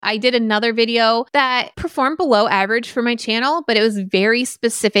I did another video that performed below average for my channel, but it was very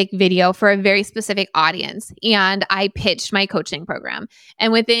specific video for a very specific audience. And I pitched my coaching program.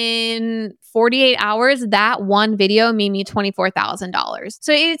 And within 48 hours, that one video made me $24,000.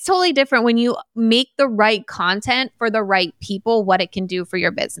 So it's totally different when you make the right content for the right people, what it can do for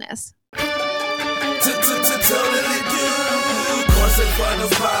your business.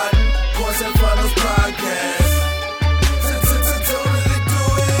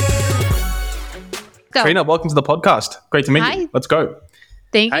 Go. Trena, welcome to the podcast. Great to meet you. Let's go.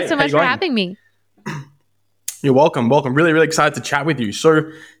 Thank you so much for having me. You're welcome. Really, really excited to chat with you.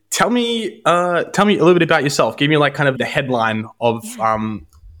 So tell me a little bit about yourself. Give me like kind of the headline of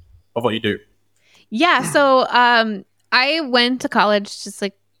what you do. Yeah. So I went to college just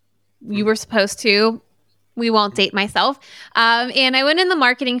like you were supposed to. We won't date myself. And I went in the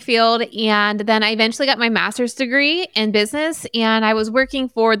marketing field, and then I eventually got my master's degree in business, and I was working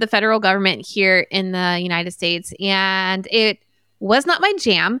for the federal government here in the United States, and it was not my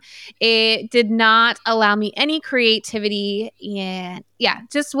jam. It did not allow me any creativity, and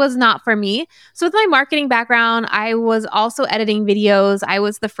just was not for me. So with my marketing background, I was also editing videos. I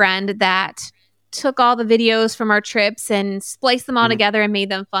was the friend that took all the videos from our trips and spliced them all together and made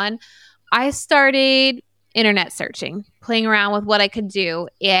them fun. I started internet searching, playing around with what I could do.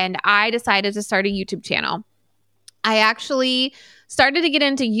 And I decided to start a YouTube channel. I actually started to get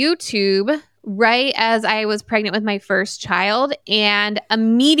into YouTube right as I was pregnant with my first child and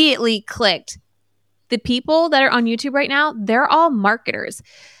immediately clicked. The people that are on YouTube right now, they're all marketers.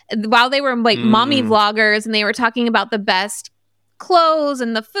 While they were like mommy vloggers and they were talking about the best clothes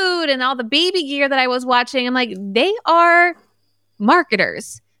and the food and all the baby gear that I was watching, I'm like, they are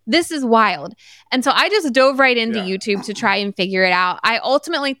marketers. This is wild. And so I just dove right into YouTube to try and figure it out. I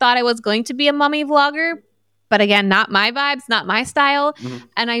ultimately thought I was going to be a mommy vlogger, but again, not my vibes, not my style.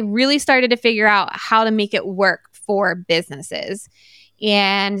 And I really started to figure out how to make it work for businesses.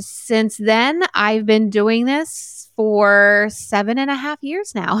 And since then, I've been doing this for 7.5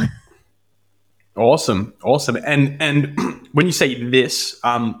 years now. Awesome. And when you say this,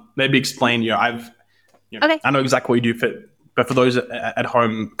 maybe explain, I know exactly what you do but for those at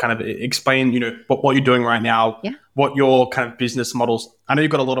home, kind of explain, what you're doing right now, what your kind of business models. I know you've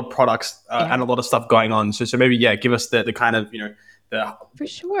got a lot of products and a lot of stuff going on. So maybe, give us the kind of, the for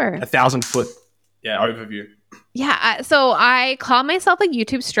sure 1,000-foot overview. Yeah. So I call myself a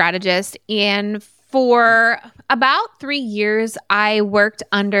YouTube strategist. And for about 3 years, I worked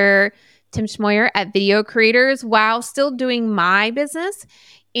under Tim Schmoyer at Video Creators while still doing my business.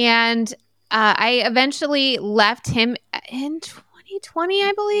 And I eventually left him in 2020,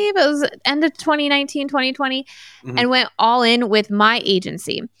 I believe. It was end of 2019, 2020, and went all in with my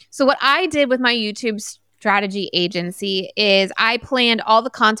agency. So what I did with my YouTube strategy agency is I planned all the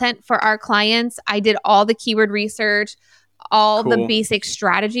content for our clients. I did all the keyword research, all the basic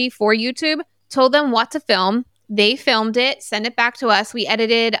strategy for YouTube, told them what to film. They filmed it, sent it back to us. We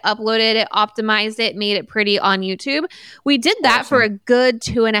edited, uploaded it, optimized it, made it pretty on YouTube. We did that for a good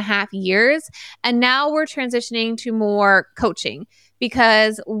 2.5 years. And now we're transitioning to more coaching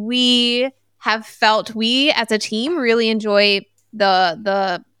because we have felt we as a team really enjoy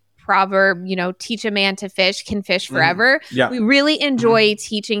the proverb, teach a man to fish can fish forever. We really enjoy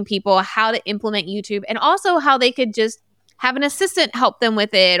teaching people how to implement YouTube and also how they could just have an assistant help them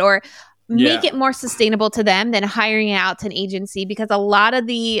with it or make it more sustainable to them than hiring it out to an agency, because a lot of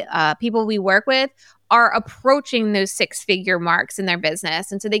the people we work with are approaching those 6-figure marks in their business.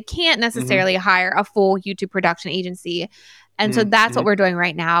 And so they can't necessarily hire a full YouTube production agency. And so that's what we're doing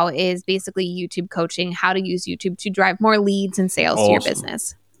right now is basically YouTube coaching, how to use YouTube to drive more leads and sales to your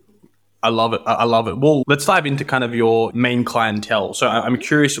business. I love it. Well, let's dive into kind of your main clientele. So I'm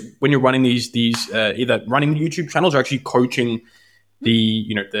curious, when you're running these either running YouTube channels or actually coaching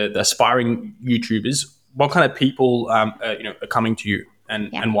the aspiring YouTubers, what kind of people are coming to you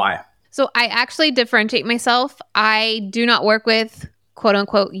and why? So I actually differentiate myself. I do not work with quote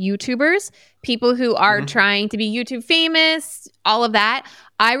unquote YouTubers, people who are trying to be YouTube famous, all of that.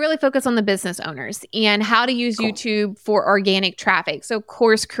 I really focus on the business owners and how to use YouTube for organic traffic. So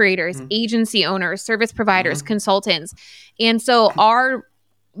course creators, agency owners, service providers, consultants. And so our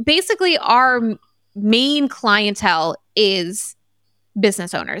main clientele is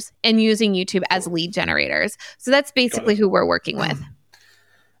business owners and using YouTube as lead generators. So that's basically who we're working with.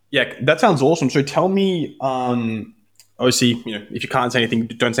 Yeah, that sounds awesome. So tell me, obviously, if you can't say anything,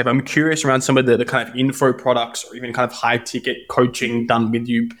 don't say, but I'm curious around some of the kind of info products or even kind of high ticket coaching done with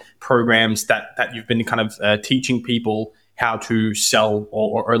you programs that you've been kind of teaching people how to sell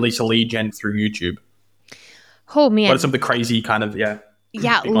or at least a lead gen through YouTube. Oh man. What are some of the crazy kind of,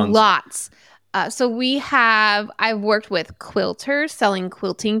 Yeah, big ones? lots. I've worked with quilters selling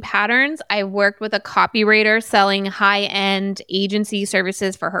quilting patterns. I've worked with a copywriter selling high-end agency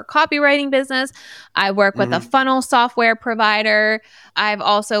services for her copywriting business. I work with a funnel software provider. I've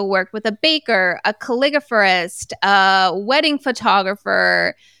also worked with a baker, a calligraphist, a wedding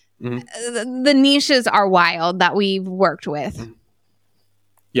photographer. The niches are wild that we've worked with.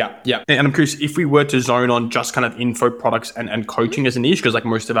 Yeah, yeah. And I'm curious, if we were to zone on just kind of info products and coaching as a niche, because like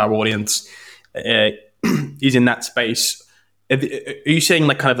most of our audience is in that space, are you saying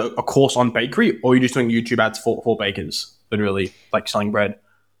like kind of a course on bakery, or are you just doing YouTube ads for bakers, literally like selling bread?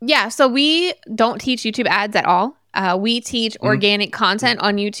 Yeah, so we don't teach YouTube ads at all. We teach organic content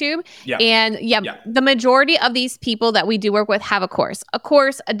on YouTube. Yeah. And the majority of these people that we do work with have a course,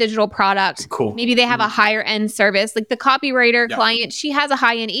 a digital product. Cool. Maybe they have a higher end service. Like the copywriter client, she has a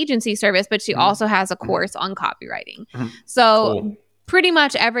high end agency service, but she also has a course on copywriting. So pretty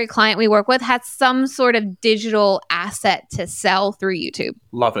much every client we work with has some sort of digital asset to sell through YouTube.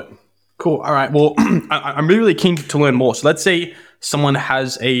 Love it. Cool. All right. Well, I'm really keen to learn more. So let's say someone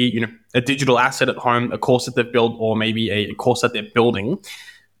has a digital asset at home, a course that they've built, or maybe a course that they're building.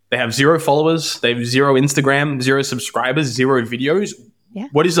 They have 0 followers, they have 0 Instagram, 0 subscribers, 0 videos. Yeah.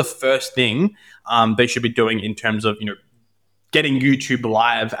 What is the first thing they should be doing in terms of getting YouTube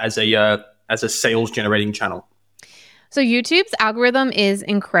live as a sales generating channel? So YouTube's algorithm is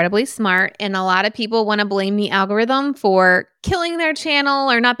incredibly smart, and a lot of people want to blame the algorithm for killing their channel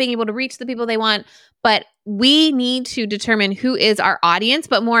or not being able to reach the people they want. But we need to determine who is our audience,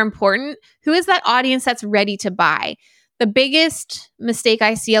 but more important, who is that audience that's ready to buy? The biggest mistake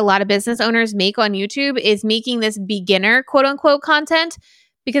I see a lot of business owners make on YouTube is making this beginner, quote unquote, content,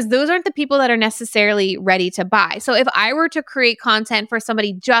 because those aren't the people that are necessarily ready to buy. So if I were to create content for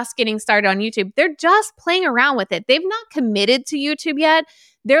somebody just getting started on YouTube, they're just playing around with it. They've not committed to YouTube yet.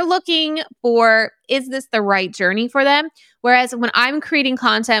 They're looking for, is this the right journey for them? Whereas when I'm creating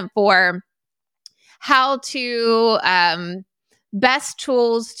content for how to best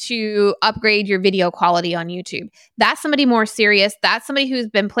tools to upgrade your video quality on YouTube, that's somebody more serious. That's somebody who's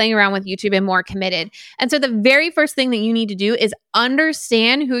been playing around with YouTube and more committed. And so the very first thing that you need to do is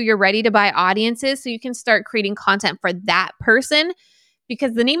understand who your ready to buy audience is so you can start creating content for that person.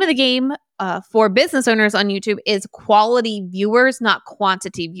 Because the name of the game for business owners on YouTube is quality viewers, not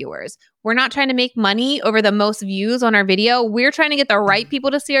quantity viewers. We're not trying to make money over the most views on our video. We're trying to get the right people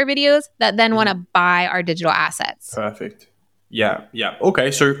to see our videos that then want to buy our digital assets. Perfect. Yeah.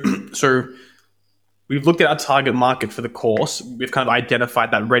 Okay, so we've looked at our target market for the course. We've kind of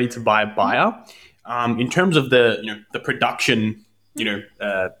identified that ready to buy buyer. In terms of the production,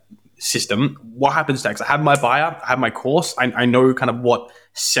 system, what happens next? I have my buyer, I have my course. I know kind of what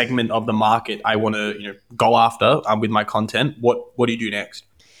segment of the market I want to go after with my content. What do you do next?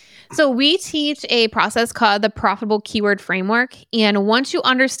 So we teach a process called the profitable keyword framework. And once you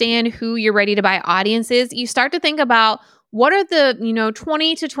understand who your ready to buy audience is, you start to think about what are the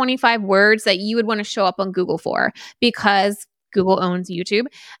 20 to 25 words that you would want to show up on Google for, because Google owns YouTube.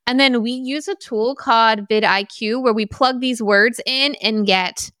 And then we use a tool called vidIQ where we plug these words in and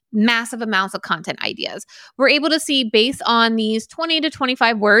get massive amounts of content ideas. We're able to see, based on these 20 to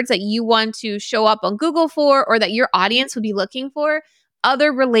 25 words that you want to show up on Google for, or that your audience would be looking for,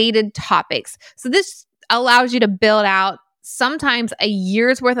 other related topics. So this allows you to build out sometimes a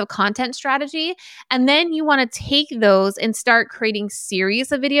year's worth of content strategy. And then you want to take those and start creating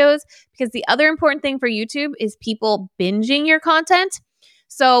series of videos, because the other important thing for YouTube is people binging your content.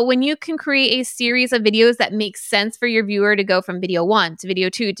 So when you can create a series of videos that make sense for your viewer to go from video 1 to video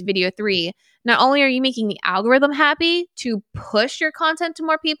 2 to video 3, not only are you making the algorithm happy to push your content to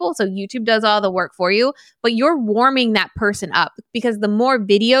more people, so YouTube does all the work for you, but you're warming that person up, because the more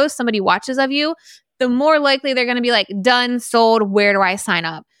videos somebody watches of you, the more likely they're going to be like, done, sold, where do I sign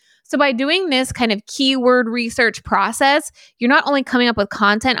up? So by doing this kind of keyword research process, you're not only coming up with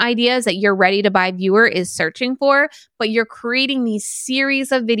content ideas that your ready to buy viewer is searching for, but you're creating these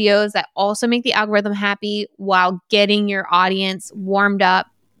series of videos that also make the algorithm happy while getting your audience warmed up,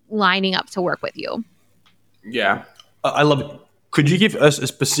 lining up to work with you. Yeah, I love it. Could you give us a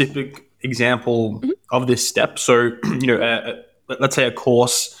specific example of this step? So, let's say a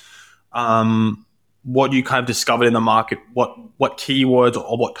course, what you kind of discovered in the market, what keywords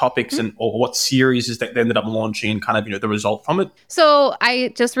or what topics or what series is that they ended up launching, and kind of the result from it. So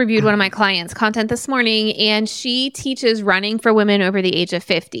I just reviewed one of my clients' content this morning, and she teaches running for women over the age of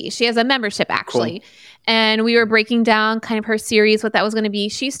 50. She has a membership, actually. Cool. And we were breaking down kind of her series, what that was going to be.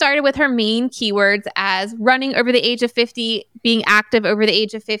 She started with her main keywords as running over the age of 50, being active over the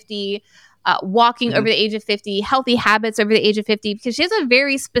age of 50, walking over the age of 50, healthy habits over the age of 50, because she has a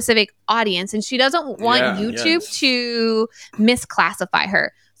very specific audience and she doesn't want YouTube to misclassify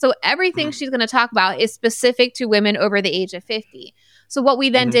her. So everything she's going to talk about is specific to women over the age of 50. So what we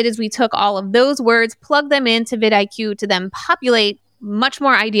then did is we took all of those words, plugged them into vidIQ to then populate much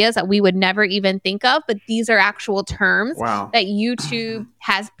more ideas that we would never even think of, but these are actual terms that YouTube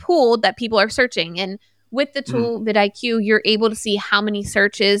has pulled that people are searching. And with the tool vidIQ, you're able to see how many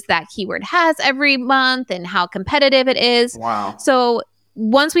searches that keyword has every month and how competitive it is. Wow. So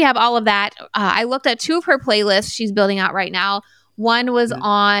once we have all of that, I looked at 2 of her playlists she's building out right now. One was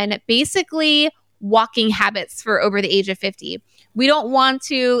on basically walking habits for over the age of 50. We don't want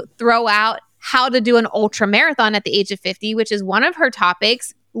to throw out how to do an ultra marathon at the age of 50, which is one of her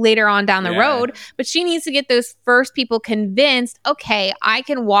topics later on down the road. But she needs to get those first people convinced, okay, I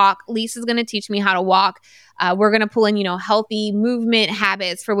can walk. Lisa's going to teach me how to walk. We're going to pull in, healthy movement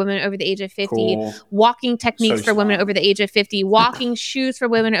habits for women over the age of 50, walking techniques for women over the age of 50, walking shoes for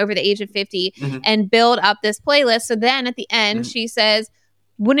women over the age of 50, and build up this playlist. So then at the end, she says,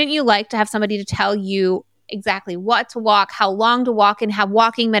 wouldn't you like to have somebody to tell you exactly what to walk, how long to walk, and have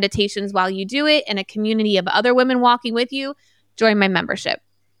walking meditations while you do it, and a community of other women walking with you? Join my membership.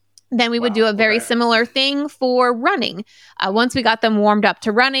 Then we would do a very similar thing for running. Once we got them warmed up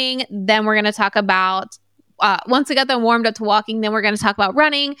to running, then we're going to talk about once we got them warmed up to walking, then we're going to talk about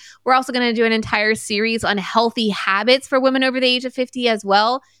running. We're also going to do an entire series on healthy habits for women over the age of 50 as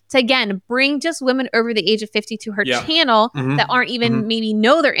well, to again, bring just women over the age of 50 to her channel that aren't even maybe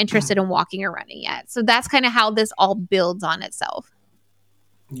know they're interested in walking or running yet. So that's kind of how this all builds on itself.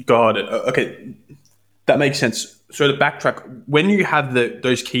 Got it. Okay. That makes sense. So to backtrack, when you have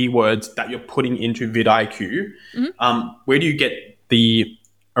those keywords that you're putting into vidIQ, where do you get the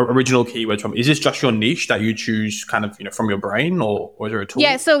original keywords from? Is this just your niche that you choose kind of, from your brain, or is there a tool?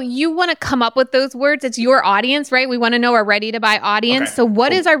 Yeah, so you want to come up with those words. It's your audience, right? We want to know our ready to buy audience. Okay, so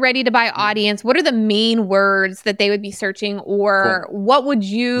what is our ready to buy audience? What are the main words that they would be searching, or what would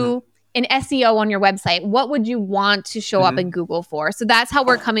you in SEO on your website, what would you want to show up in Google for? So that's how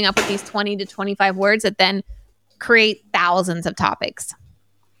we're coming up with these 20 to 25 words that then create thousands of topics.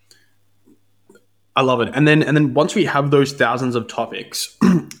 I love it. And then once we have those thousands of topics,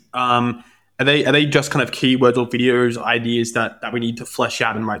 are they just kind of keywords or videos, ideas that we need to flesh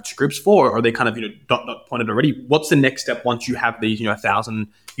out and write scripts for? Or are they kind of, dot pointed already? What's the next step once you have these, 1,000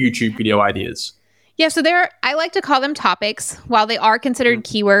 YouTube video ideas? Yeah, so I like to call them topics. While they are considered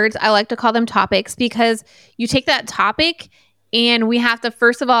keywords, I like to call them topics because you take that topic and we have to,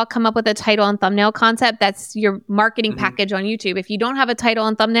 first of all, come up with a title and thumbnail concept. That's your marketing package on YouTube. If you don't have a title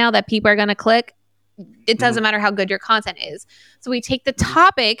and thumbnail that people are going to click, it doesn't matter how good your content is. So we take the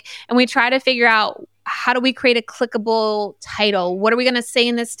topic and we try to figure out, how do we create a clickable title? What are we going to say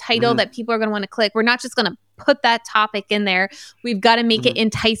in this title that people are going to want to click? We're not just going to put that topic in there. We've got to make it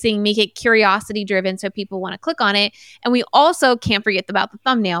enticing, make it curiosity driven so people want to click on it. And we also can't forget about the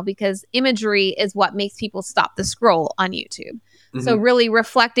thumbnail, because imagery is what makes people stop the scroll on YouTube. So really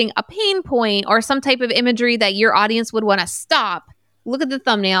reflecting a pain point or some type of imagery that your audience would want to stop, look at the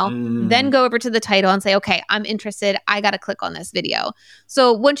thumbnail, then go over to the title and say, okay, I'm interested. I got to click on this video.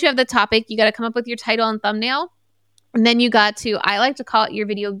 So once you have the topic, you got to come up with your title and thumbnail. And then you got to, I like to call it your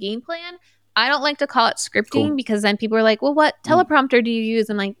video game plan. I don't like to call it scripting because then people are like, well, what teleprompter do you use?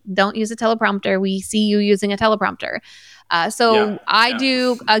 I'm like, don't use a teleprompter. We see you using a teleprompter. I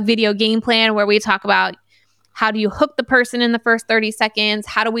do a video game plan where we talk about, how do you hook the person in the first 30 seconds?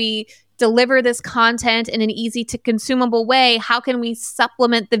 How do we deliver this content in an easy to consumable way? How can we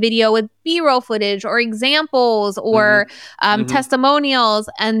supplement the video with B-roll footage or examples or testimonials?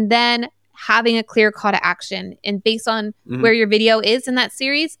 And then having a clear call to action. And based on where your video is in that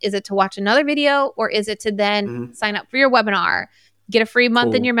series, is it to watch another video, or is it to then sign up for your webinar, get a free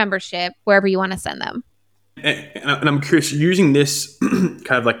month in your membership, wherever you want to send them? And I'm curious, using this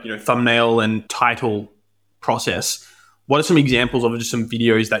kind of like, thumbnail and title process, what are some examples of just some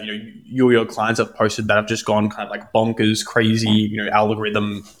videos that you or your clients have posted that have just gone kind of like bonkers, crazy,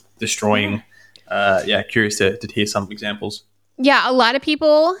 algorithm destroying? Curious to hear some examples. Yeah, a lot of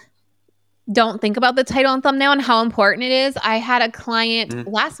people don't think about the title and thumbnail and how important it is. I had a client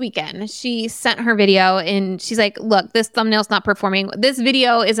last weekend. She sent her video and she's like, look, this thumbnail's not performing. This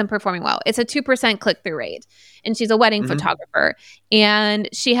video isn't performing well. It's a 2% click-through rate. And she's a wedding photographer. And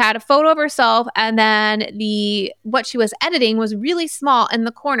she had a photo of herself, and then what she was editing was really small in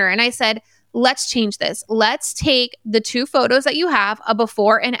the corner. And I said, let's change this. Let's take the 2 photos that you have, a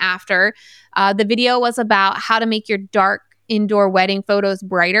before and after. The video was about how to make your dark indoor wedding photos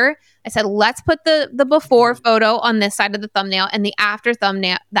brighter. I said, let's put the before photo on this side of the thumbnail and the after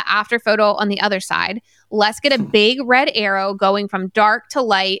photo on the other side. Let's get a big red arrow going from dark to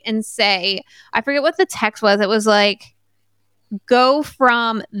light and say, I forget what the text was. It was like, go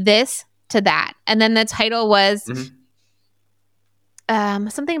from this to that. And then the title was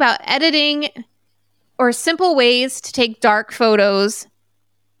something about editing or simple ways to take dark photos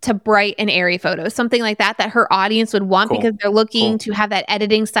to bright and airy photos, something like that her audience would want because they're looking to have that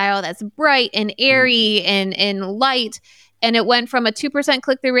editing style that's bright and airy and light. And it went from a 2%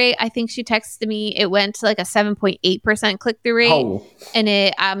 click-through rate. I think she texted me. It went to like a 7.8% click-through rate. And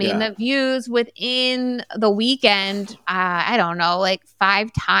the views within the weekend, I don't know, like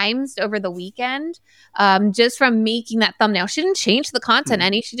 5 times over the weekend, just from making that thumbnail. She didn't change the content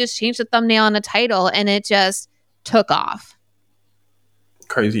any. She just changed the thumbnail and the title, and it just took off.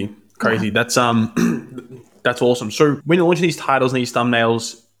 Crazy. Yeah. That's awesome. So when you're launching these titles and these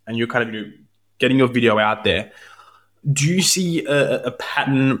thumbnails, and you're kind of getting your video out there, do you see a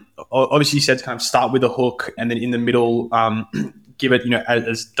pattern? Obviously, you said to kind of start with a hook, and then in the middle, give it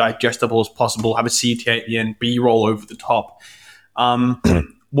as digestible as possible. Have a CTA at the end, B-roll over the top.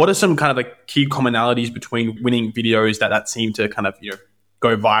 What are some kind of like key commonalities between winning videos that seem to kind of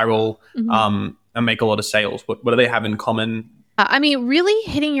go viral and make a lot of sales? What do they have in common?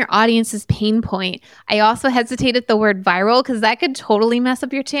 Really hitting your audience's pain point. I also hesitated the word viral because that could totally mess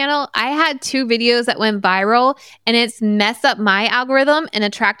up your channel. I had 2 videos that went viral and it's messed up my algorithm and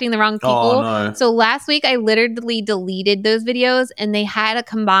attracting the wrong people. Oh, no. So last week I literally deleted those videos and they had a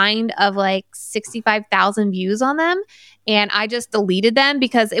combined of like 65,000 views on them. And I just deleted them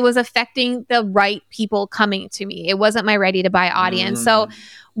because it was affecting the right people coming to me. It wasn't my ready to buy audience. So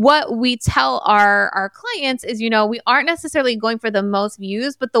what we tell our clients is, we aren't necessarily going for the most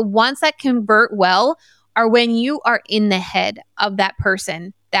views, but the ones that convert well are when you are in the head of that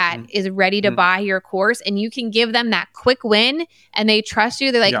person that is ready to buy your course and you can give them that quick win and they trust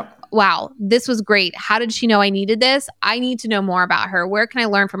you. They're like, wow, this was great. How did she know I needed this? I need to know more about her. Where can I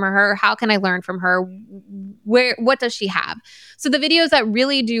learn from her? How can I learn from her? What does she have? So the videos that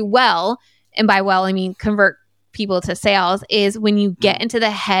really do well, and by well, I mean convert people to sales, is when you get into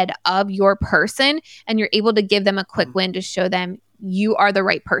the head of your person and you're able to give them a quick win to show them you are the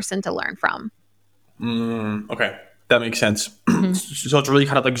right person to learn from. Okay. That makes sense. So it's really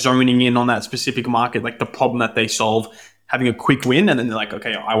kind of like zoning in on that specific market, like the problem that they solve, having a quick win, and then they're like,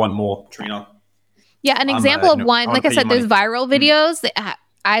 okay, I want more, Trena. Yeah, an example of one, like I said, those viral videos,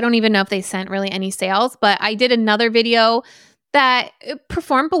 I don't even know if they sent really any sales, but I did another video that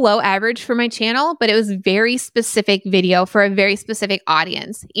performed below average for my channel, but it was very specific video for a very specific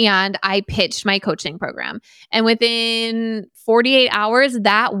audience. And I pitched my coaching program. And within 48 hours,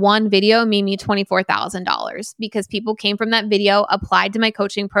 that one video made me $24,000 because people came from that video, applied to my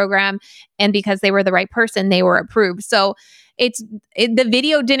coaching program, and because they were the right person, they were approved. So the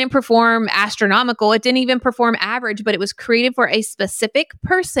video didn't perform astronomical. It didn't even perform average, but it was created for a specific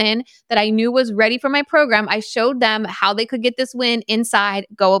person that I knew was ready for my program. I showed them how they could get this win inside,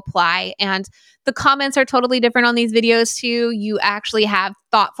 go apply. And the comments are totally different on these videos too. You actually have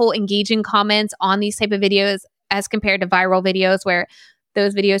thoughtful, engaging comments on these type of videos as compared to viral videos where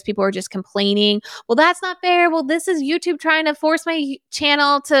those videos, people are just complaining. Well, that's not fair. Well, this is YouTube trying to force my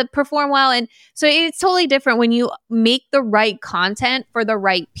channel to perform well. And so it's totally different when you make the right content for the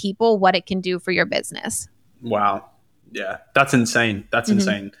right people, what it can do for your business. Wow. Yeah. That's insane. That's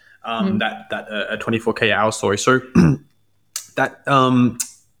insane. That 24K hour story. So that,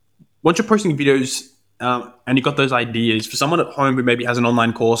 once you're posting videos, and you got those ideas for someone at home who maybe has an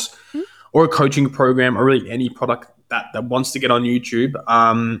online course or a coaching program or really any product that wants to get on YouTube,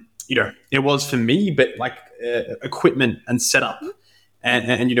 it was for me, but like equipment and setup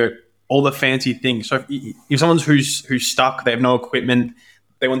and all the fancy things. So if someone's who's stuck, they have no equipment,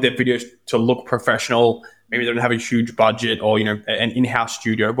 they want their videos to look professional, maybe they don't have a huge budget or an in-house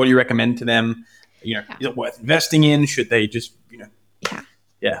studio, what do you recommend to them? Is it worth investing in? Should they just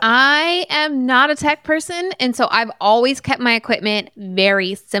Yeah. I am not a tech person, and so I've always kept my equipment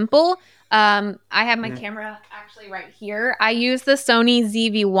very simple. I have my camera actually right here. I use the Sony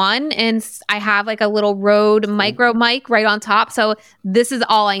ZV-1 and I have like a little Rode micro mic right on top. So this is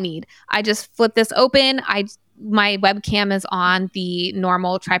all I need. I just flip this open. My webcam is on the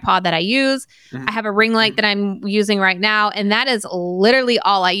normal tripod that I use. I have a ring light that I'm using right now. And that is literally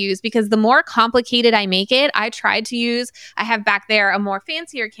all I use because the more complicated I make it, I have back there a more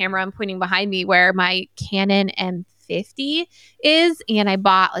fancier camera I'm pointing behind me where my Canon M50 is. And I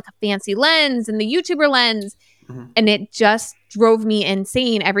bought like a fancy lens and the YouTuber lens. And it just drove me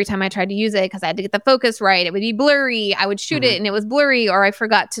insane every time I tried to use it because I had to get the focus right. It would be blurry. I would shoot it and it was blurry, or I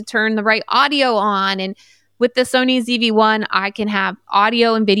forgot to turn the right audio on. And with the Sony ZV-1, I can have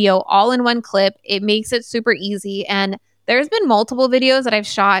audio and video all in one clip. It makes it super easy. And there's been multiple videos that I've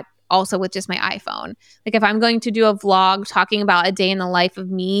shot also with just my iPhone. Like if I'm going to do a vlog talking about a day in the life of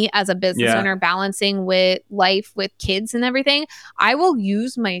me as a business owner, balancing with life with kids and everything, I will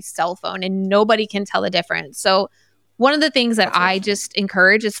use my cell phone and nobody can tell the difference. So one of the things that I just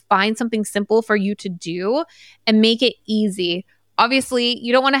encourage is find something simple for you to do and make it easy. Obviously,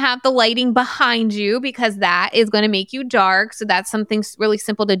 you don't want to have the lighting behind you because that is going to make you dark. So that's something really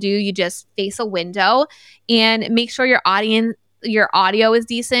simple to do. You just face a window and make sure your audio is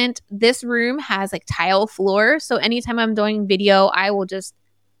decent. This room has like tile floor. So anytime I'm doing video, I will just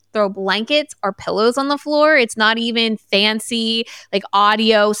throw blankets or pillows on the floor. It's not even fancy like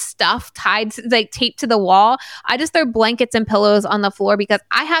audio stuff tied to, like taped to the wall. I just throw blankets and pillows on the floor because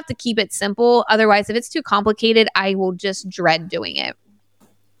I have to keep it simple. Otherwise, if it's too complicated, I will just dread doing it.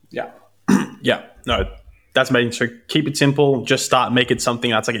 Yeah. Yeah. No, that's amazing. So keep it simple. Just make it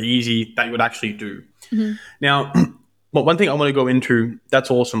something that's like easy that you would actually do. Mm-hmm. Now, but one thing I want to go into, that's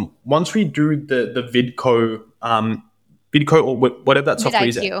awesome. Once we do the VidCo or whatever that software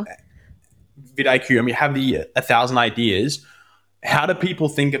is, vidIQ, and we have the 1,000 ideas, how do people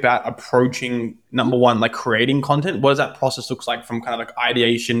think about approaching, number one, like creating content? What does that process look like from kind of like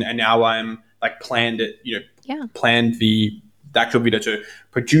ideation, and now I'm like planned the actual video to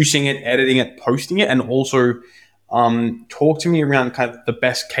producing it, editing it, posting it, and also talk to me around kind of the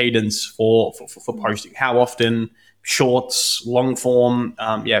best cadence for posting. How often, shorts, long form,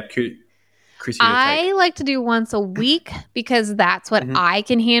 Chrissy, I like to do once a week because that's what I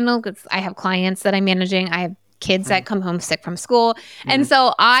can handle, because I have clients that I'm managing. I have kids that come home sick from school. And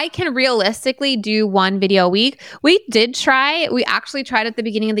so I can realistically do one video a week. We actually tried at the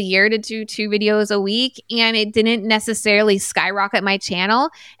beginning of the year to do 2 videos a week, and it didn't necessarily skyrocket my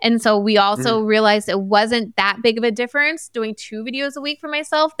channel. And so we also realized it wasn't that big of a difference doing 2 videos a week for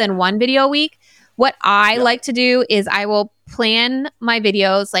myself than 1 video a week. What I like to do is I will plan my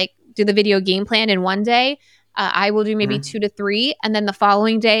videos, like do the video game plan in one day. I will do maybe 2 to 3. And then the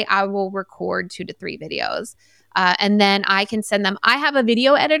following day, I will record 2 to 3 videos. And then I can send them. I have a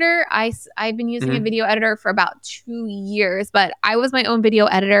video editor. I've been using a video editor for about 2 years, but I was my own video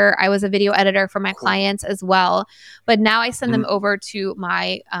editor. I was a video editor for my clients as well. But now I send them over to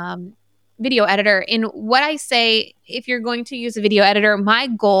my video editor. And what I say, if you're going to use a video editor, my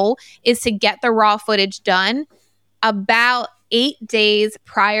goal is to get the raw footage done about 8 days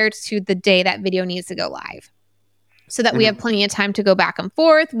prior to the day that video needs to go live, so that we have plenty of time to go back and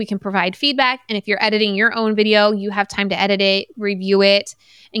forth. We can provide feedback. And if you're editing your own video, you have time to edit it, review it,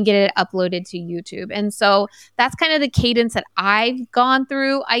 and get it uploaded to YouTube. And so that's kind of the cadence that I've gone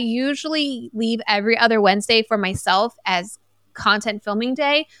through. I usually leave every other Wednesday for myself as content filming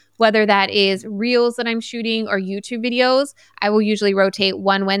day, whether that is reels that I'm shooting or YouTube videos. I will usually rotate.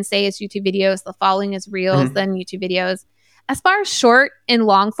 One Wednesday is YouTube videos, the following is reels, then YouTube videos. As far as short and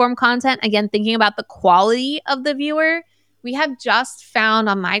long form content, again, thinking about the quality of the viewer, we have just found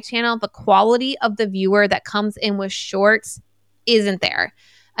on my channel the quality of the viewer that comes in with shorts isn't there.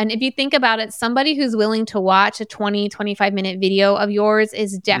 And if you think about it, somebody who's willing to watch a 20, 25-minute video of yours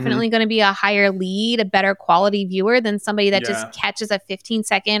is definitely going to be a higher lead, a better quality viewer than somebody that just catches a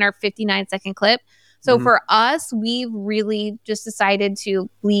 15-second or 59-second clip. So for us, we've really just decided to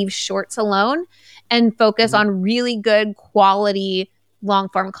leave shorts alone and focus on really good quality long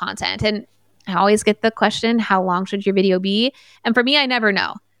form content. And I always get the question, how long should your video be? And for me, I never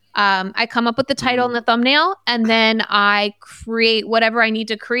know. I come up with the title and the thumbnail, and then I create whatever I need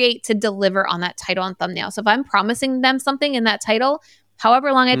to create to deliver on that title and thumbnail. So if I'm promising them something in that title,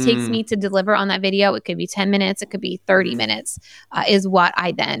 however long it takes me to deliver on that video, it could be 10 minutes, it could be 30 minutes, is what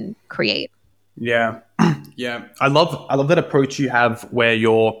I then create. Yeah. Yeah. I love that approach you have where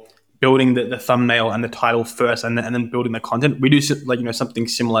you're building the thumbnail and the title first and then building the content. We do something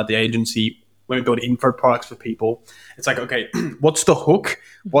similar at the agency when we build info products for people. It's like, okay, what's the hook?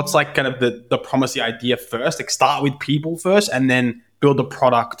 What's like kind of the promise, the idea first? Like start with people first and then build a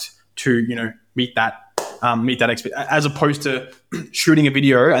product to, meet that as opposed to shooting a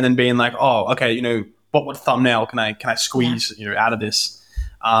video and then being like, oh, okay, what thumbnail can I squeeze, out of this?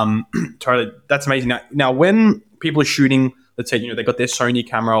 Totally. That's amazing. Now, when people are shooting, let's say, they got their Sony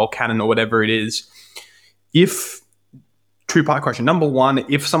camera or Canon or whatever it is, if 2-part question. Number one,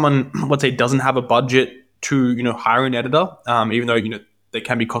 if someone, let's say, doesn't have a budget to, hire an editor, even though, they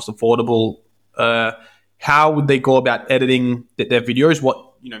can be cost affordable, how would they go about editing their videos?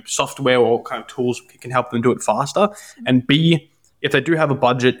 What software or kind of tools can help them do it faster? And B, if they do have a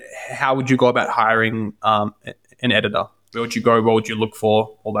budget, how would you go about hiring an editor? Where would you go? What would you look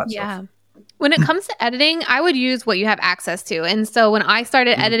for? All that stuff. When it comes to editing, I would use what you have access to. And so when I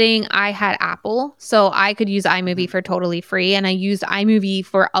started editing, I had Apple. So I could use iMovie for totally free. And I used iMovie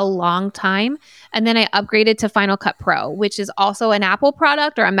for a long time. And then I upgraded to Final Cut Pro, which is also an Apple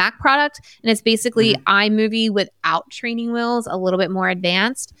product or a Mac product. And it's basically iMovie without training wheels, a little bit more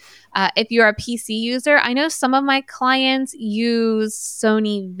advanced. If you're a PC user, I know some of my clients use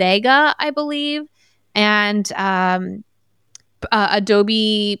Sony Vega, I believe, and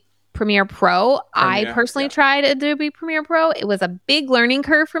Adobe Premiere Pro. I personally tried Adobe Premiere Pro. It was a big learning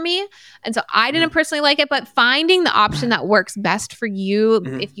curve for me. And so I didn't personally like it, but finding the option that works best for you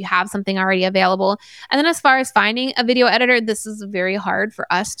if you have something already available. And then as far as finding a video editor, this is very hard for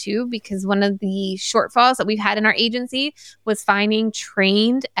us too, because one of the shortfalls that we've had in our agency was finding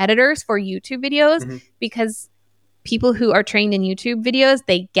trained editors for YouTube videos, because people who are trained in YouTube videos,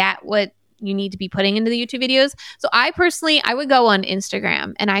 they get what you need to be putting into the YouTube videos. So I would go on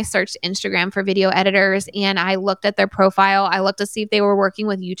Instagram and I searched Instagram for video editors and I looked at their profile. I looked to see if they were working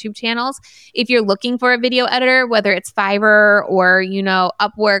with YouTube channels. If you're looking for a video editor, whether it's Fiverr or,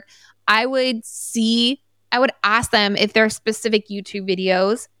 Upwork, I would ask them if there are specific YouTube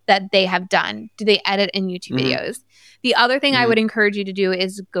videos that they have done. Do they edit in YouTube videos? The other thing I would encourage you to do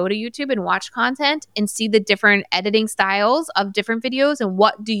is go to YouTube and watch content and see the different editing styles of different videos and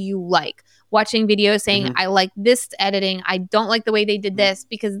what do you like. Watching videos saying, I like this editing, I don't like the way they did this,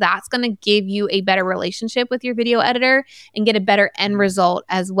 because that's going to give you a better relationship with your video editor and get a better end result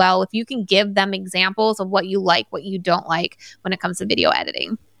as well. If you can give them examples of what you like, what you don't like when it comes to video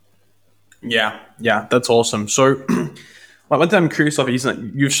editing. Yeah, that's awesome. So one thing I'm curious of is that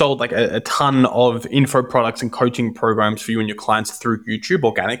you've sold like a ton of info products and coaching programs for you and your clients through YouTube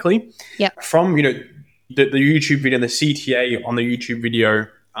organically. Yep. From, the YouTube video, the CTA on the YouTube video,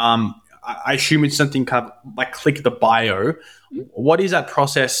 I assume it's something kind of like click the bio. What is that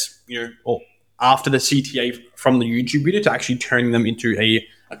process, or after the CTA from the YouTube video to actually turning them into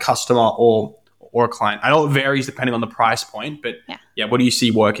a customer or a client? I know it varies depending on the price point, but what do you see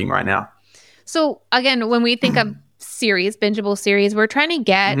working right now? So again, when we think of bingeable series, we're trying to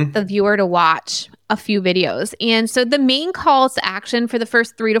get the viewer to watch a few videos. And so the main calls to action for the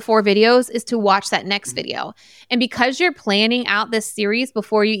first 3 to 4 videos is to watch that next video. And because you're planning out this series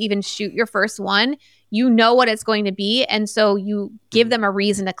before you even shoot your first one, you know what it's going to be. And so you give them a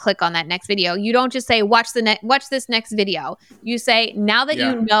reason to click on that next video. You don't just say, watch this next video. You say, now that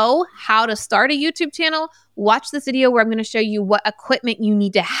you know how to start a YouTube channel, watch this video where I'm going to show you what equipment you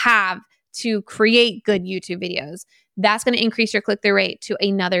need to have to create good YouTube videos. That's going to increase your click-through rate to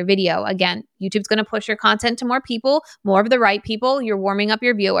another video. Again, YouTube's going to push your content to more people, more of the right people. You're warming up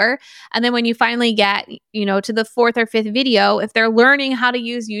your viewer. And then when you finally get, to the 4th or 5th video, if they're learning how to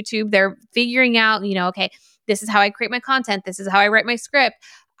use YouTube, they're figuring out, okay, this is how I create my content. This is how I write my script.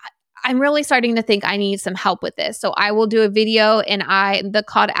 I'm really starting to think I need some help with this. So I will do a video and the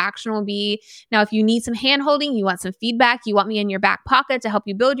call to action will be, now if you need some hand holding, you want some feedback, you want me in your back pocket to help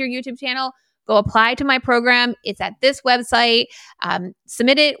you build your YouTube channel, go apply to my program. It's at this website.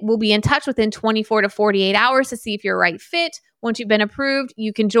 Submit it. We'll be in touch within 24 to 48 hours to see if you're a right fit. Once you've been approved,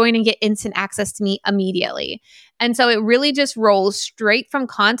 you can join and get instant access to me immediately. And so it really just rolls straight from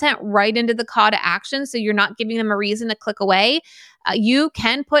content right into the call to action. So you're not giving them a reason to click away. You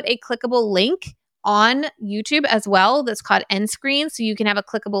can put a clickable link on YouTube as well. That's called end screen. So you can have a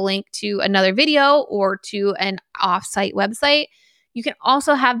clickable link to another video or to an offsite website. You can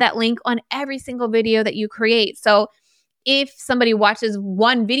also have that link on every single video that you create. So if somebody watches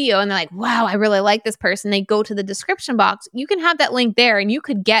one video and they're like, wow, I really like this person, they go to the description box, you can have that link there and you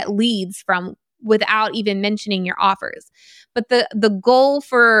could get leads from without even mentioning your offers. But the goal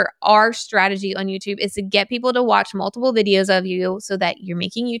for our strategy on YouTube is to get people to watch multiple videos of you so that you're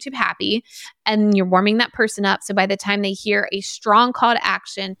making YouTube happy and you're warming that person up. So by the time they hear a strong call to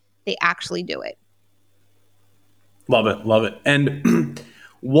action, they actually do it. Love it. And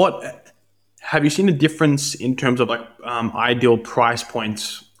what have you seen a difference in terms of like ideal price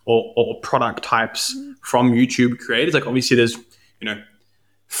points or product types from YouTube creators? Like obviously there's,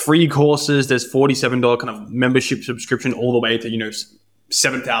 free courses, there's $47 kind of membership subscription all the way to,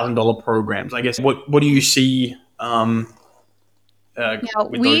 $7,000 programs. I guess what do you see with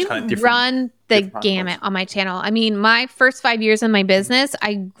we those kind of different, run the gamut on my channel. I mean, my first 5 years in my business,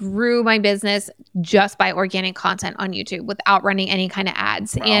 I grew my business just by organic content on YouTube without running any kind of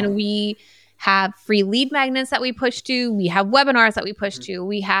ads. Wow. And we have free lead magnets that we push to. We have webinars that we push to.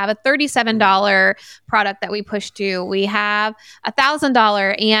 We have a $37 product that we push to. We have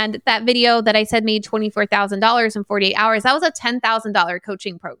 $1,000. And that video that I said made $24,000 in 48 hours, that was a $10,000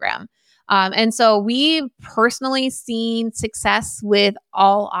 coaching program. And so we've personally seen success with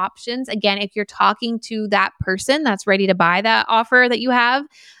all options. Again, if you're talking to that person that's ready to buy that offer that you have,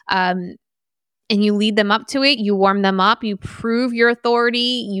 and you lead them up to it, you warm them up, you prove your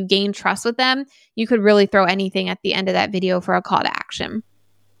authority, you gain trust with them, you could really throw anything at the end of that video for a call to action.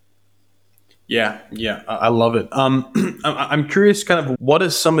 Yeah, I love it. I'm curious, kind of, what are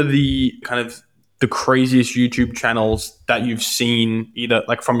some of the kind of the craziest YouTube channels that you've seen, either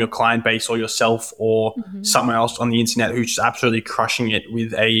like from your client base or yourself or someone else on the internet who's just absolutely crushing it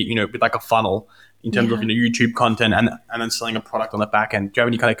with with like a funnel in terms of YouTube content and then selling a product on the back end? Do you have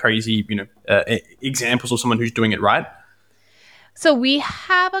any kind of crazy examples of someone who's doing it right? So we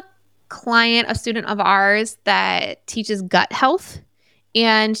have a client, a student of ours that teaches gut health.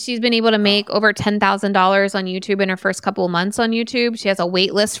 And she's been able to make over $10,000 on YouTube in her first couple of months on YouTube. She has a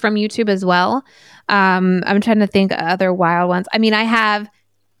wait list from YouTube as well. I'm trying to think of other wild ones. I mean, I have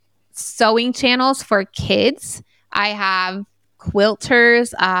sewing channels for kids. I have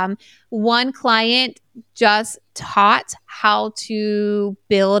quilters. One client just taught how to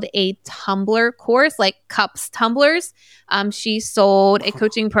build a tumbler course, like cups, tumblers. She sold a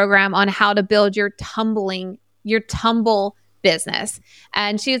coaching program on how to build your tumble business.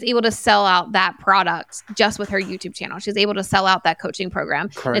 And she was able to sell out that product just with her YouTube channel. She was able to sell out that coaching program.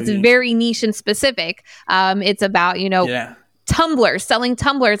 Crazy. It's very niche and specific. It's about, tumblers, selling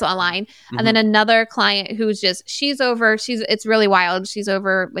tumblers online. And then another client who's it's really wild. She's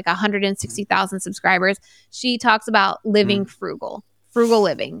over like 160,000 subscribers. She talks about living frugal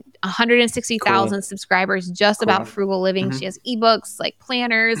living, 160,000 subscribers just about frugal living. She has ebooks, like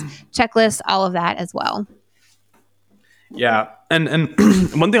planners, checklists, all of that as well. Yeah. And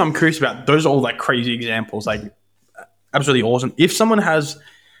one thing I'm curious about, those are all like crazy examples, like absolutely awesome. If someone has,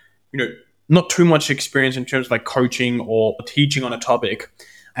 not too much experience in terms of like coaching or teaching on a topic,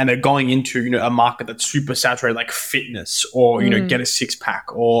 and they're going into, a market that's super saturated, like fitness or, get a six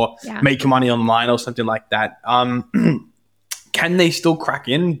pack or make money online or something like that. Can they still crack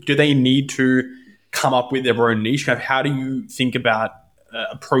in? Do they need to come up with their own niche? Kind of, how do you think about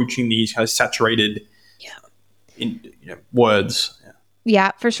approaching these kind of saturated words?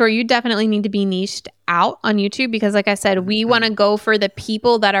 Yeah, for sure. You definitely need to be niched out on YouTube because, like I said, we want to go for the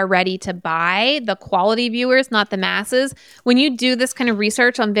people that are ready to buy, the quality viewers, not the masses. When you do this kind of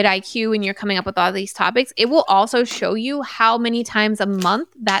research on vidIQ and you're coming up with all these topics, it will also show you how many times a month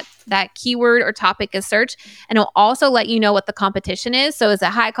that keyword or topic is searched. And it'll also let you know what the competition is. So is it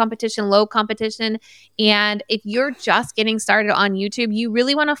high competition, low competition? And if you're just getting started on YouTube, you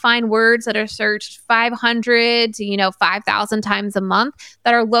really want to find words that are searched 500 to 5,000 times a month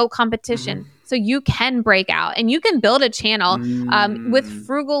that are low competition. So you can break out and you can build a channel with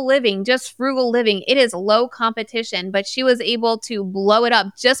frugal living, just frugal living. It is low competition, but she was able to blow it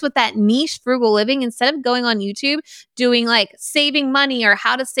up just with that niche frugal living. Instead of going on YouTube doing like saving money or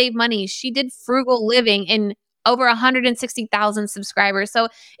how to save money, she did frugal living in over 160,000 subscribers. So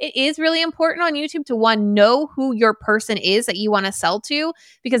it is really important on YouTube to know who your person is that you want to sell to,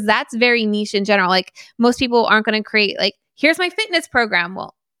 because that's very niche in general. Like most people aren't going to create like, here's my fitness program.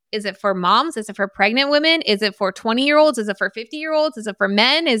 Well, is it for moms? Is it for pregnant women? Is it for 20-year-olds? Is it for 50-year-olds? Is it for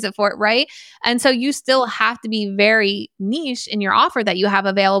men? Is it for, right? And so you still have to be very niche in your offer that you have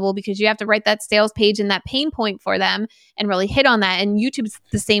available, because you have to write that sales page and that pain point for them and really hit on that. And YouTube's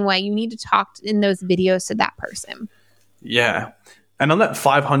the same way. You need to talk in those videos to that person. Yeah. And on that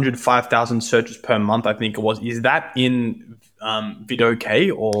 5,000 searches per month, I think it was, is that in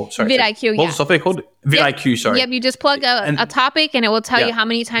vidOK or sorry? vidIQ, what's the software called? vidIQ, sorry. Yep, you just plug a topic and it will tell you how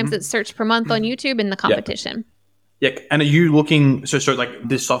many times it's searched per month on YouTube in the competition. Yeah. And are you looking, so like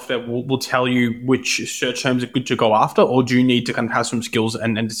this software will tell you which search terms are good to go after, or do you need to kind of have some skills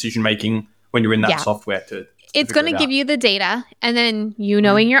and decision making when you're in that software to it's going to give you the data, and then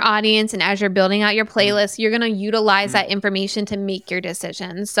knowing your audience, and as you're building out your playlist, you're going to utilize that information to make your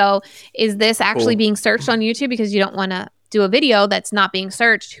decisions. So is this actually being searched on YouTube? Because you don't want to do a video that's not being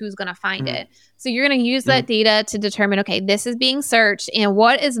searched. Who's going to find it? So you're going to use that data to determine, okay, this is being searched, and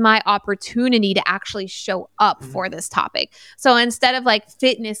what is my opportunity to actually show up for this topic? So instead of like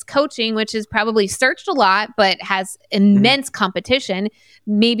fitness coaching, which is probably searched a lot, but has immense competition,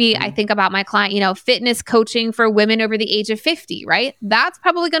 maybe I think about my client, fitness coaching for women over the age of 50, right? That's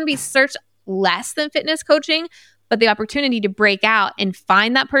probably going to be searched less than fitness coaching, but the opportunity to break out and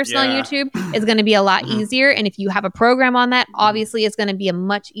find that person on YouTube is going to be a lot easier. And if you have a program on that, obviously it's going to be a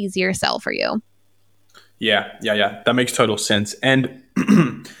much easier sell for you. Yeah. That makes total sense. And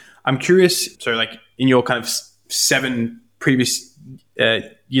I'm curious, so like in your kind of 7 previous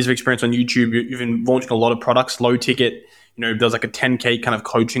years of experience on YouTube, you've been launching a lot of products, low ticket, there's like a 10K kind of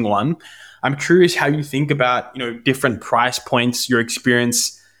coaching one. I'm curious how you think about, different price points, your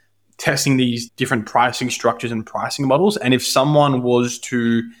experience testing these different pricing structures and pricing models. And if someone was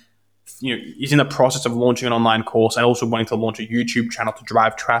to, is in the process of launching an online course and also wanting to launch a YouTube channel to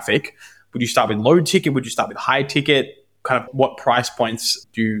drive traffic, would you start with low ticket? Would you start with high ticket? Kind of what price points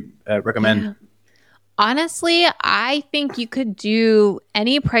do you recommend? Yeah. Honestly, I think you could do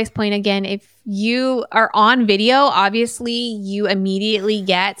any price point. Again, if you are on video, obviously you immediately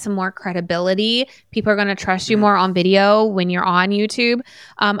get some more credibility. People are going to trust you more on video when you're on YouTube.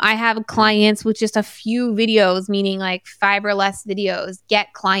 I have clients with just a few videos, meaning like 5 or less videos,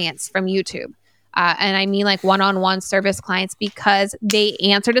 get clients from YouTube. And I mean like one-on-one service clients because they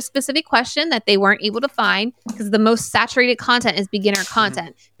answered a specific question that they weren't able to find, because the most saturated content is beginner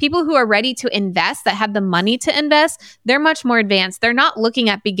content. People who are ready to invest, that have the money to invest, they're much more advanced. They're not looking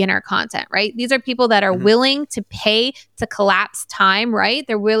at beginner content, right? These are people that are willing to pay to collapse time, right?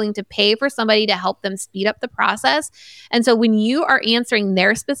 They're willing to pay for somebody to help them speed up the process. And so when you are answering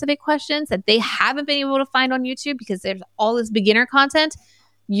their specific questions that they haven't been able to find on YouTube because there's all this beginner content,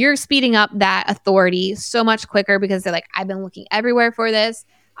 you're speeding up that authority so much quicker because they're like, I've been looking everywhere for this.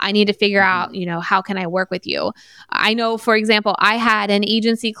 I need to figure out, how can I work with you? I know, for example, I had an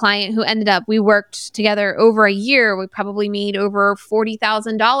agency client who we worked together over a year. We probably made over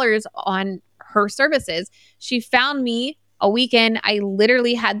 $40,000 on her services. She found me a weekend. I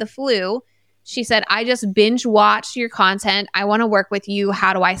literally had the flu. She said, I just binge watched your content. I want to work with you.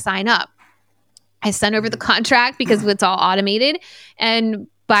 How do I sign up? I sent over the contract because it's all automated. And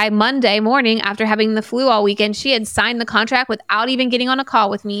by Monday morning, after having the flu all weekend, she had signed the contract without even getting on a call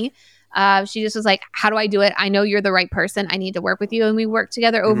with me. She just was like, how do I do it? I know you're the right person. I need to work with you. And we worked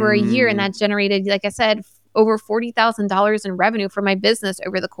together over a year. And that generated, like I said, over $40,000 in revenue for my business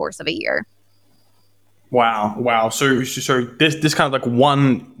over the course of a year. Wow. So this kind of like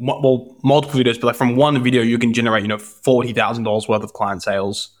multiple videos, but like from one video, you can generate, $40,000 worth of client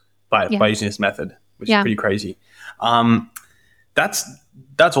sales by using this method, which is pretty crazy.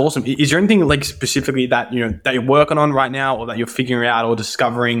 That's awesome. Is there anything like specifically that that you're working on right now, or that you're figuring out or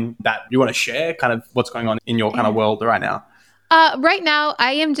discovering that you want to share? Kind of what's going on in your kind of world right now? Right now,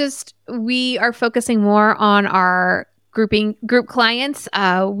 we are focusing more on our group clients.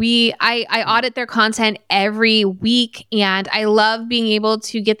 I audit their content every week, and I love being able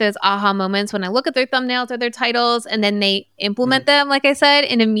to get those aha moments when I look at their thumbnails or their titles, and then they implement them, like I said,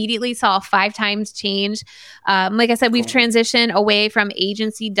 and immediately saw a 5 times change. Like I said, we've transitioned away from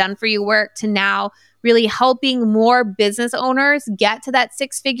agency done for you work to now really helping more business owners get to that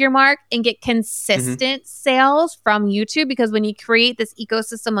 6-figure mark and get consistent sales from YouTube. Because when you create this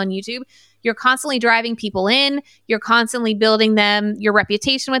ecosystem on YouTube, you're constantly driving people in, you're constantly building your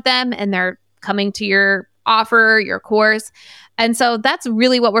reputation with them, and they're coming to your offer, your course. And so that's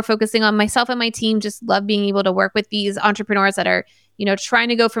really what we're focusing on. Myself and my team just love being able to work with these entrepreneurs that are, trying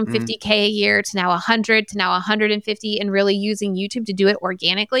to go from 50K a year to now 100 to now 150, and really using YouTube to do it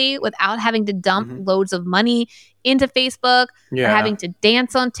organically without having to dump loads of money into Facebook or having to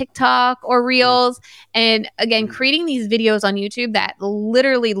dance on TikTok or Reels. And again, creating these videos on YouTube that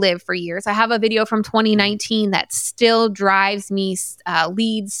literally live for years. I have a video from 2019 that still drives me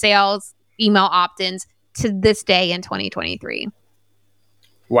leads, sales, email opt-ins to this day in 2023.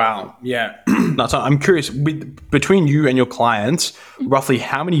 Wow. Yeah. So I'm curious, between you and your clients, roughly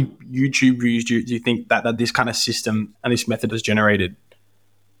how many YouTube views do you think that this kind of system and this method has generated?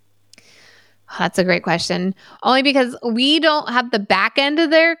 That's a great question. Only because we don't have the back end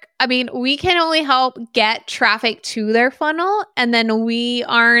of we can only help get traffic to their funnel, and then we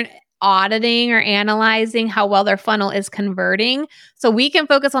aren't auditing or analyzing how well their funnel is converting. So we can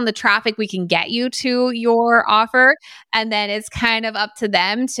focus on the traffic we can get you to your offer, and then it's kind of up to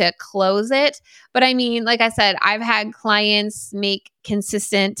them to close it. But I mean, like I said, I've had clients make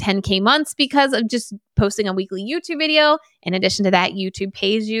consistent 10K months because of just posting a weekly YouTube video. In addition to that, YouTube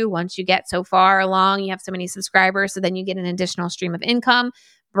pays you once you get so far along, you have so many subscribers, so then you get an additional stream of income.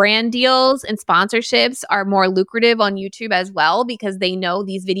 Brand deals and sponsorships are more lucrative on YouTube as well, because they know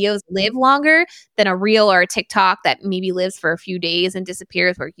these videos live longer than a reel or a TikTok that maybe lives for a few days and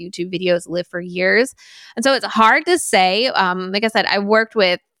disappears, where YouTube videos live for years. And so it's hard to say. Like I said, I've worked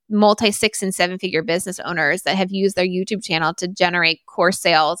with multi-6 and 7-figure business owners that have used their YouTube channel to generate course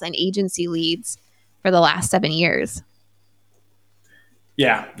sales and agency leads. for the last 7 years.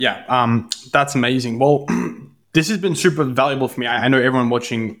 Yeah. That's amazing. Well, this has been super valuable for me. I know everyone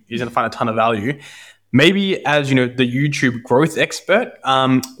watching is going to find a ton of value. Maybe as the YouTube growth expert,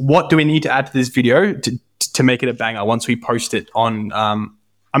 what do we need to add to this video to make it a banger once we post it on?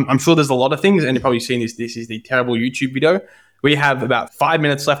 I'm sure there's a lot of things, and you're probably seeing this. This is the terrible YouTube video. We have about 5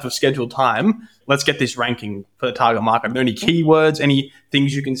 minutes left of scheduled time. Let's get this ranking for the target market. Are there any keywords, any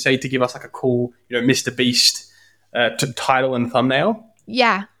things you can say to give us like a cool, Mr. Beast title and thumbnail?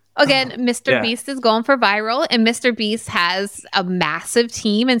 Yeah. Again, Mr. Beast is going for viral, and Mr. Beast has a massive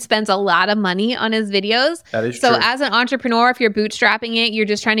team and spends a lot of money on his videos. That is true. So as an entrepreneur, if you're bootstrapping it, you're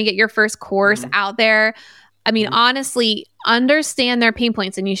just trying to get your first course out there. I mean, honestly, understand their pain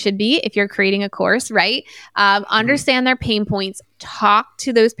points, and you should be if you're creating a course, right? Understand their pain points, talk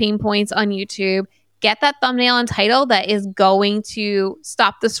to those pain points on YouTube, get that thumbnail and title that is going to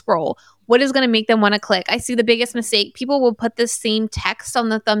stop the scroll. What is going to make them want to click? I see the biggest mistake. People will put the same text on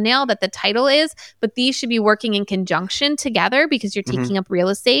the thumbnail that the title is, but these should be working in conjunction together because you're taking up real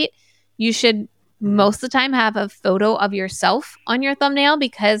estate. You should most of the time have a photo of yourself on your thumbnail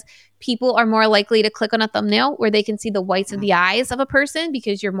because people are more likely to click on a thumbnail where they can see the whites of the eyes of a person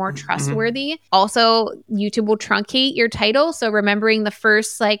because you're more trustworthy. Also, YouTube will truncate your title. So remembering the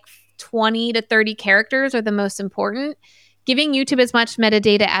first 20 to 30 characters are the most important. Giving YouTube as much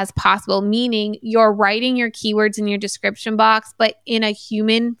metadata as possible, meaning you're writing your keywords in your description box, but in a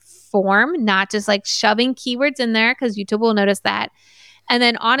human form, not just shoving keywords in there because YouTube will notice that. And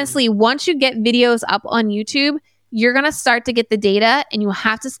then honestly, once you get videos up on YouTube, you're going to start to get the data, and you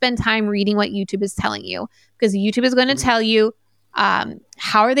have to spend time reading what YouTube is telling you because YouTube is going to tell you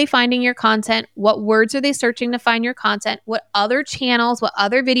how are they finding your content? What words are they searching to find your content? What other channels, what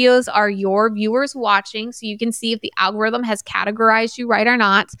other videos are your viewers watching? So you can see if the algorithm has categorized you right or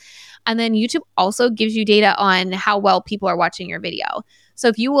not. And then YouTube also gives you data on how well people are watching your video. So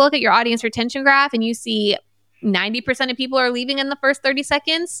if you look at your audience retention graph and you see 90% of people are leaving in the first 30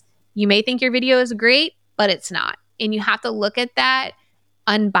 seconds, you may think your video is great, but it's not. And you have to look at that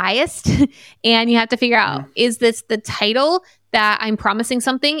unbiased and you have to figure out, is this the title that I'm promising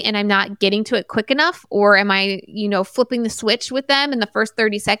something and I'm not getting to it quick enough? Or am I, flipping the switch with them in the first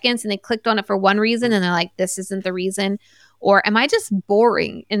 30 seconds and they clicked on it for one reason and they're like, this isn't the reason? Or am I just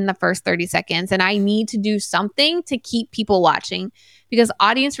boring in the first 30 seconds and I need to do something to keep people watching? Because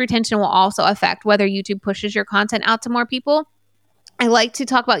audience retention will also affect whether YouTube pushes your content out to more people. I like to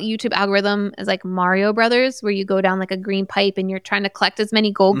talk about YouTube algorithm as like Mario Brothers, where you go down a green pipe and you're trying to collect as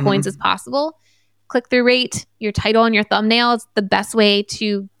many gold coins as possible. Click-through rate, your title and your thumbnail is the best way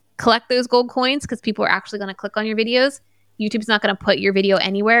to collect those gold coins because people are actually going to click on your videos. YouTube's not going to put your video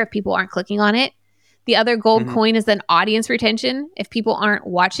anywhere if people aren't clicking on it. The other gold coin is then audience retention. If people aren't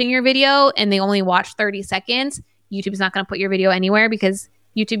watching your video and they only watch 30 seconds, YouTube's not going to put your video anywhere because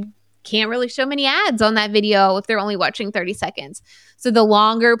YouTube can't really show many ads on that video if they're only watching 30 seconds. So the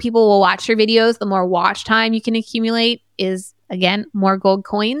longer people will watch your videos, the more watch time you can accumulate is, again, more gold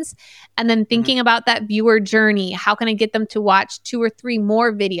coins. And then thinking about that viewer journey, how can I get them to watch 2 or 3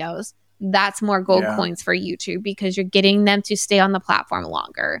 more videos? That's more gold coins for YouTube because you're getting them to stay on the platform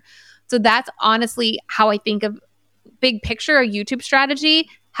longer. So that's honestly how I think of big picture a YouTube strategy.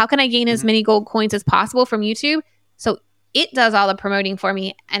 How can I gain as many gold coins as possible from YouTube? So it does all the promoting for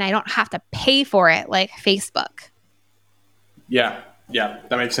me and I don't have to pay for it like Facebook. Yeah,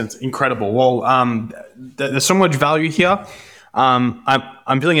 that makes sense. Incredible. Well, there's so much value here.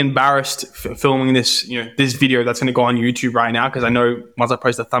 I'm feeling embarrassed filming this, this video that's going to go on YouTube right now because I know once I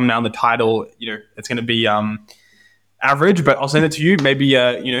post the thumbnail and the title, it's going to be average. But I'll send it to you. Maybe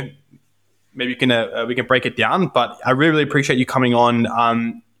maybe you can we can break it down. But I really, really appreciate you coming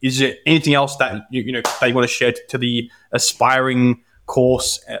on. Is there anything else that you want to share to the aspiring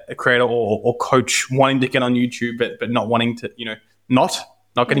course creator or coach wanting to get on YouTube but not wanting to, not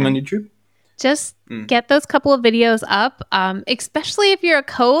getting on YouTube? Just get those couple of videos up, especially if you're a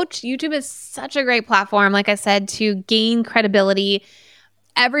coach. YouTube is such a great platform, like I said, to gain credibility.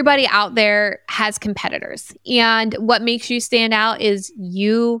 Everybody out there has competitors. And what makes you stand out is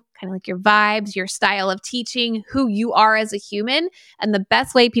you, kind of like your vibes, your style of teaching, who you are as a human. And the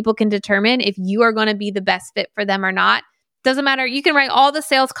best way people can determine if you are going to be the best fit for them or not. Doesn't matter. You can write all the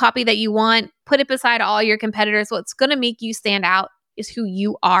sales copy that you want, put it beside all your competitors. What's going to make you stand out is who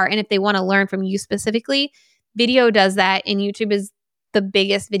you are. And if they want to learn from you specifically, video does that. And YouTube is the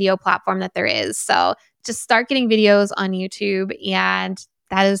biggest video platform that there is. So just start getting videos on YouTube. And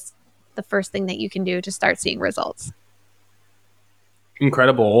that is the first thing that you can do to start seeing results.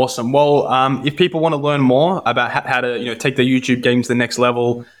 Incredible. Awesome. Well, if people want to learn more about how to take the YouTube game to the next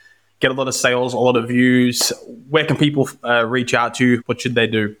level, get a lot of sales, a lot of views, where can people reach out to you? What should they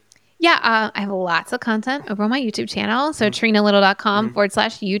do? Yeah, I have lots of content over on my YouTube channel. So TrenaLittle.com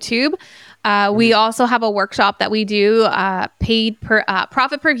 /YouTube. We also have a workshop that we do paid per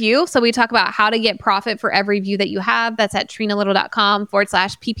profit per view. So we talk about how to get profit for every view that you have. That's at TrenaLittle.com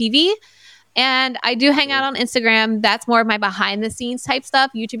 /PPV. And I do hang out on Instagram. That's more of my behind the scenes type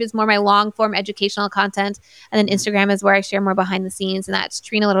stuff. YouTube is more my long form educational content. And then Instagram is where I share more behind the scenes. And that's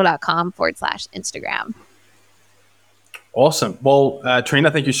TrenaLittle.com /Instagram. Awesome. Well,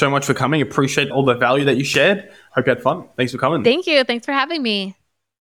 Trena, thank you so much for coming. Appreciate all the value that you shared. Hope you had fun. Thanks for coming. Thank you. Thanks for having me.